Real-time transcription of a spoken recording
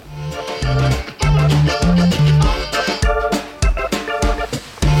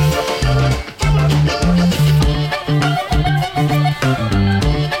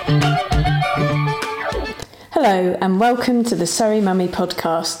Hello and welcome to the Surrey Mummy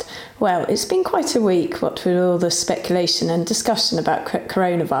podcast. Well, it's been quite a week, what with all the speculation and discussion about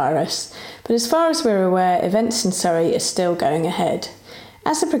coronavirus, but as far as we're aware, events in Surrey are still going ahead.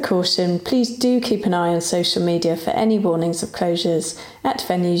 As a precaution, please do keep an eye on social media for any warnings of closures at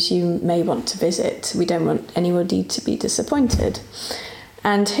venues you may want to visit. We don't want anybody to be disappointed.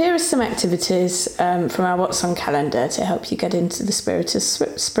 And here are some activities from our What's On calendar to help you get into the spirit of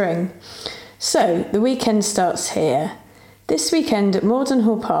spring. So, the weekend starts here. This weekend at Morden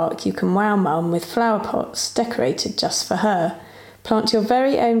Hall Park, you can wow mum with flower pots decorated just for her. Plant your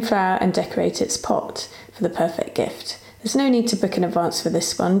very own flower and decorate its pot for the perfect gift. There's no need to book in advance for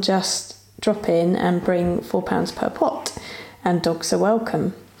this one, just drop in and bring £4 per pot, and dogs are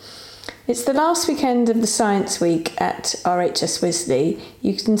welcome. It's the last weekend of the Science Week at RHS Wisley.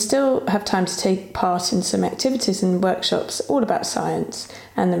 You can still have time to take part in some activities and workshops all about science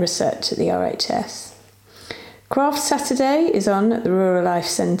and the research at the RHS. Craft Saturday is on at the Rural Life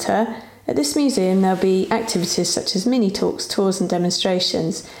Centre. At this museum there'll be activities such as mini talks, tours and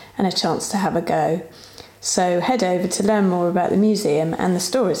demonstrations, and a chance to have a go. So head over to learn more about the museum and the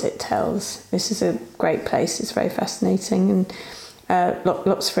stories it tells. This is a great place, it's very fascinating and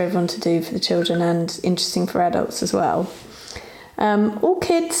lots for everyone to do for the children and interesting for adults as well. All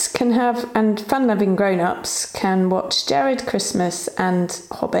kids can have, and fun-loving grown-ups can watch Jared Christmas and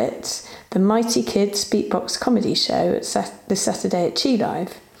Hobbit, the Mighty Kids Beatbox comedy show this Saturday at Chi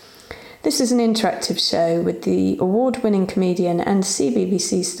Live. This is an interactive show with the award-winning comedian and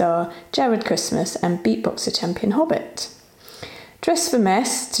CBBC star Jared Christmas and beatboxer champion Hobbit. Dress for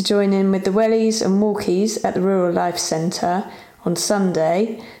Mess to join in with the Wellies and Walkies at the Rural Life Centre on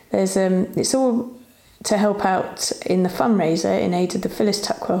Sunday. It's all to help out in the fundraiser in aid of the Phyllis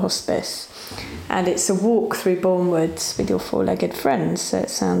Tuckwell Hospice, and it's a walk through Bournemouth with your four-legged friends, so it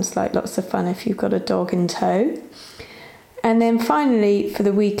sounds like lots of fun if you've got a dog in tow. And then finally for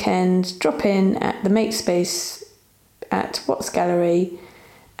the weekend, drop in at the Makespace at Watts Gallery,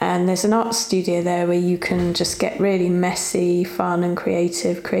 and there's an art studio there where you can just get really messy, fun and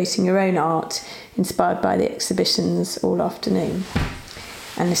creative, creating your own art inspired by the exhibitions all afternoon.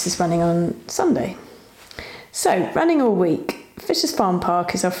 And this is running on Sunday. So, running all week, Fishers Farm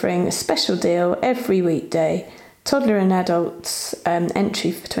Park is offering a special deal every weekday. Toddler and adults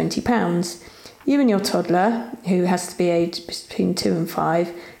entry for £20. You and your toddler, who has to be aged between 2 and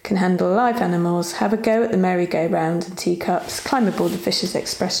 5, can handle live animals, have a go at the merry-go-round and teacups, climb aboard the Fishers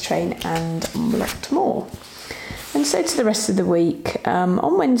Express train and a lot more. And so to the rest of the week.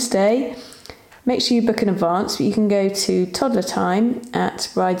 On Wednesday, make sure you book in advance, but you can go to Toddler Time at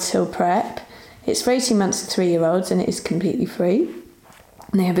Rides Hill Prep. It's for 18 months to 3-year-olds and it is completely free.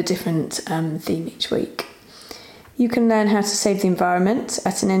 And they have a different theme each week. You can learn how to save the environment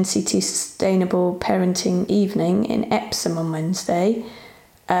at an NCT Sustainable Parenting Evening in Epsom on Wednesday.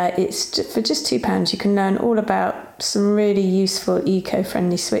 It's for just £2. You can learn all about some really useful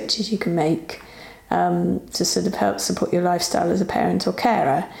eco-friendly switches you can make to sort of help support your lifestyle as a parent or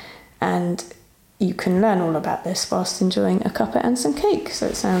carer. And you can learn all about this whilst enjoying a cuppa and some cake, so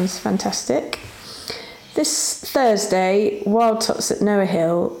it sounds fantastic. This Thursday, Wild Tots at Noah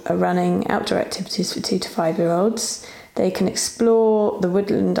Hill are running outdoor activities for 2 to 5-year-olds. They can explore the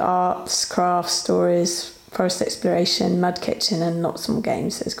woodland arts, crafts, stories, forest exploration, mud kitchen and lots more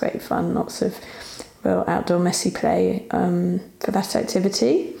games. So it's great fun, lots of real outdoor messy play for that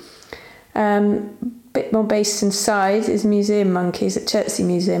activity. Bit more based inside is Museum Monkeys at Chertsey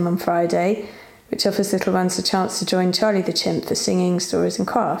Museum on Friday, which offers little ones a chance to join Charlie the Chimp for singing, stories and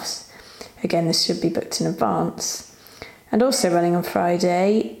crafts. Again, this should be booked in advance. And also running on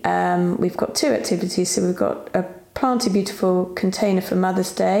Friday, we've got 2 activities. So we've got a Plant a Beautiful container for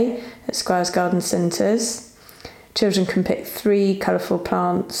Mother's Day at Squires Garden Centres. Children can pick 3 colourful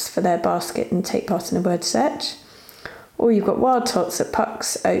plants for their basket and take part in a word search. Or you've got Wild Tots at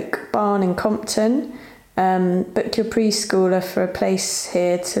Puck's Oak Barn in Compton. Book your preschooler for a place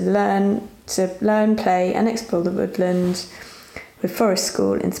here to learn, play and explore the woodland with Forest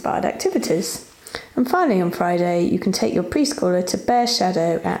School inspired activities. And finally on Friday, you can take your preschooler to Bear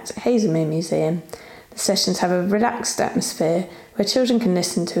Shadow at Hazelmere Museum. The sessions have a relaxed atmosphere where children can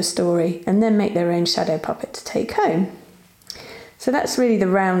listen to a story and then make their own shadow puppet to take home. So that's really the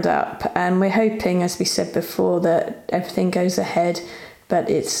roundup, and we're hoping, as we said before, that everything goes ahead, but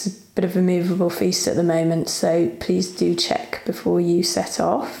it's a bit of a movable feast at the moment, so please do check before you set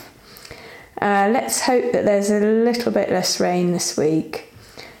off. Let's hope that there's a little bit less rain this week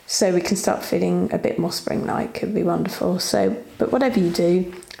so we can start feeling a bit more spring-like. It would be wonderful. So, but whatever you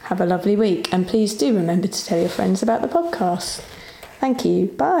do, have a lovely week, and please do remember to tell your friends about the podcast. Thank you.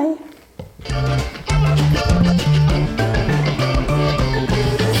 Bye.